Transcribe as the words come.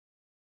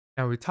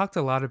Now, we talked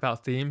a lot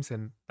about themes,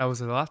 and that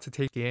was a lot to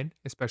take in,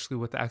 especially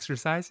with the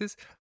exercises,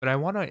 but I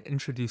want to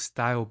introduce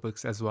style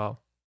books as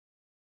well.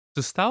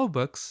 So, style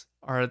books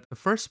are the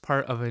first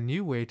part of a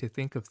new way to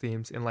think of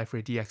themes in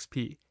Liferay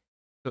DXP.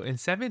 So, in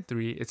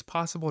 7.3, it's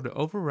possible to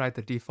override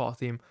the default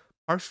theme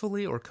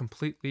partially or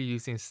completely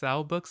using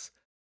style books,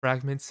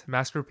 fragments,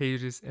 master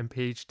pages, and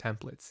page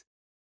templates.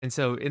 And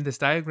so, in this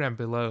diagram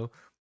below,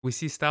 we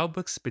see style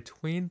books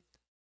between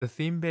the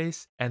theme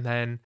base and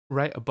then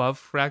right above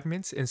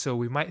fragments. And so,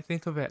 we might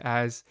think of it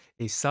as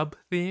a sub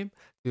theme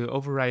to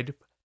override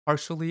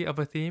partially of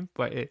a theme,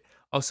 but it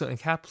also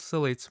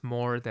encapsulates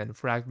more than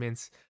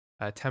fragments,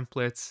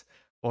 templates,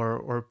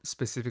 or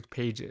specific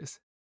pages.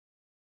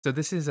 So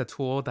this is a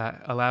tool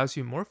that allows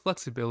you more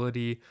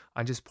flexibility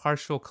on just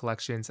partial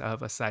collections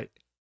of a site.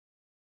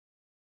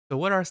 So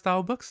what are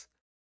style books?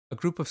 A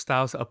group of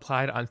styles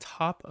applied on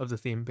top of the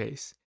theme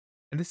base.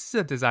 And this is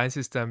a design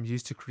system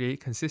used to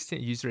create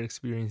consistent user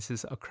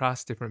experiences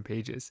across different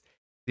pages.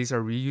 These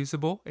are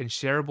reusable and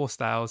shareable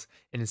styles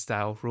in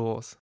style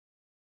rules.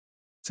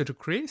 So to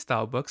create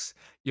style books,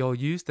 you'll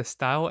use the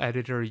style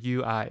editor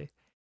UI,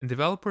 and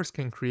developers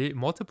can create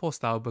multiple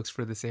style books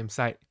for the same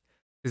site.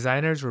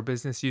 Designers or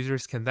business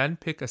users can then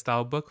pick a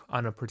style book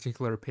on a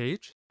particular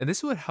page, and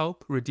this would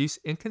help reduce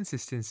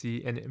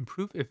inconsistency and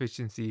improve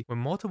efficiency when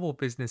multiple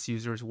business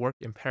users work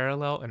in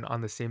parallel and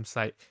on the same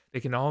site. They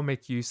can all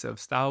make use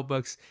of style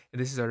books,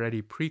 and this is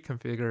already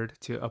pre-configured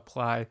to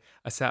apply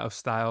a set of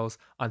styles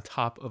on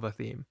top of a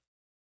theme.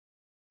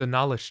 The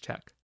knowledge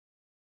check.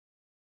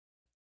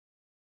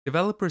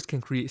 Developers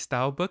can create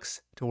style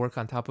books to work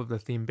on top of the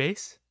theme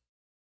base.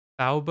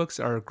 Style books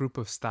are a group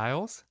of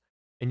styles,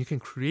 and you can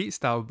create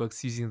style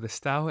books using the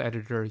style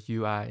editor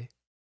UI.